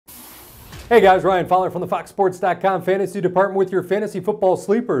Hey guys, Ryan Fowler from the FoxSports.com Fantasy Department with your fantasy football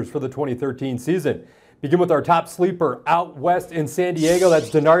sleepers for the 2013 season. Begin with our top sleeper out west in San Diego. That's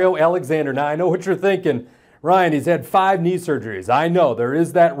Denario Alexander. Now I know what you're thinking. Ryan, he's had 5 knee surgeries. I know there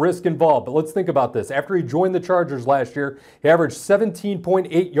is that risk involved, but let's think about this. After he joined the Chargers last year, he averaged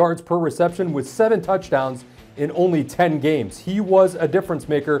 17.8 yards per reception with 7 touchdowns in only 10 games. He was a difference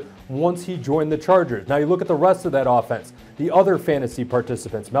maker once he joined the Chargers. Now you look at the rest of that offense, the other fantasy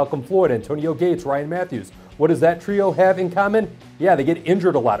participants, Malcolm Floyd, Antonio Gates, Ryan Matthews. What does that trio have in common? Yeah, they get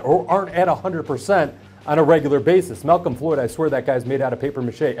injured a lot or aren't at 100% on a regular basis. Malcolm Floyd, I swear that guy's made out of paper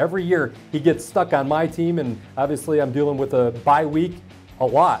mache. Every year he gets stuck on my team, and obviously I'm dealing with a bye week a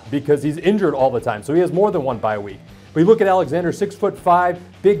lot because he's injured all the time. So he has more than one bye week. But you look at Alexander, 6'5",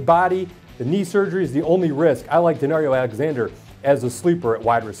 big body. The knee surgery is the only risk. I like Denario Alexander as a sleeper at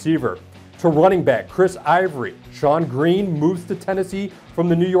wide receiver. To running back, Chris Ivory. Sean Green moves to Tennessee from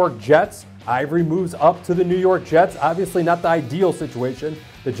the New York Jets. Ivory moves up to the New York Jets. Obviously not the ideal situation.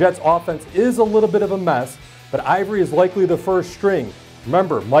 The Jets offense is a little bit of a mess, but Ivory is likely the first string.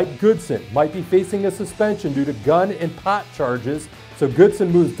 Remember, Mike Goodson might be facing a suspension due to gun and pot charges, so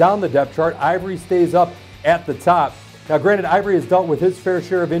Goodson moves down the depth chart. Ivory stays up at the top. Now, granted, Ivory has dealt with his fair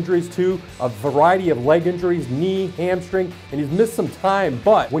share of injuries too, a variety of leg injuries, knee, hamstring, and he's missed some time.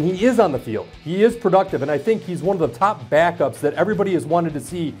 But when he is on the field, he is productive, and I think he's one of the top backups that everybody has wanted to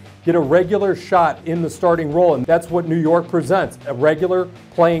see get a regular shot in the starting role, and that's what New York presents, a regular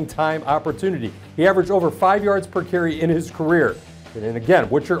playing time opportunity. He averaged over 5 yards per carry in his career. And again,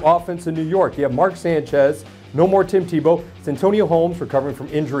 what's your offense in New York? You have Mark Sanchez, no more Tim Tebow, Santonio Holmes recovering from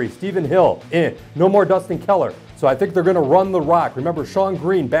injury, Stephen Hill, no more Dustin Keller. So I think they're going to run the rock. Remember, Sean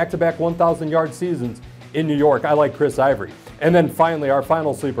Green, back-to-back 1,000-yard seasons in New York. I like Chris Ivory. And then finally, our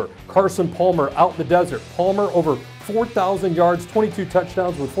final sleeper, Carson Palmer out in the desert. Palmer over 4,000 yards, 22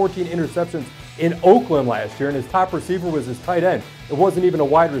 touchdowns with 14 interceptions in Oakland last year, and his top receiver was his tight end. It wasn't even a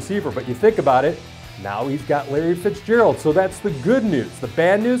wide receiver, but you think about it, now he's got Larry Fitzgerald. So that's the good news. The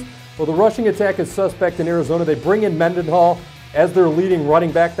bad news, well, the rushing attack is suspect in Arizona. They bring in Mendenhall as their leading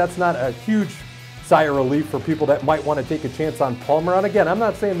running back. That's not a huge sigh of relief for people that might want to take a chance on Palmer. And again, I'm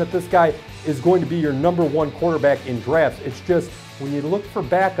not saying that this guy is going to be your #1 quarterback in drafts. It's just when you look for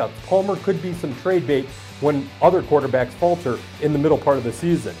backups, Palmer could be some trade bait when other quarterbacks falter in the middle part of the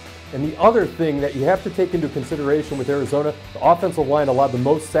season. And the other thing that you have to take into consideration with Arizona, the offensive line allowed the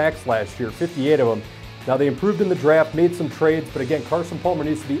most sacks last year, 58 of them. Now they improved in the draft, made some trades, but again, Carson Palmer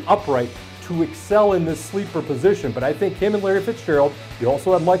needs to be upright to excel in this sleeper position. But I think him and Larry Fitzgerald, you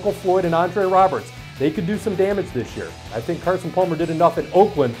also have Michael Floyd and Andre Roberts, they could do some damage this year. I think Carson Palmer did enough in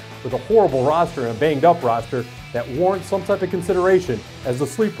Oakland with a horrible roster and a banged-up roster that warrants some type of consideration as a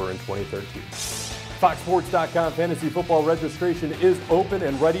sleeper in 2013. FoxSports.com fantasy football registration is open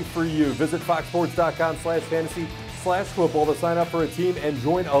and ready for you. Visit FoxSports.com/fantasy/football to sign up for a team and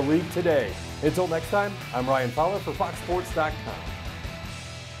join a league today. Until next time, I'm Ryan Fowler for FoxSports.com.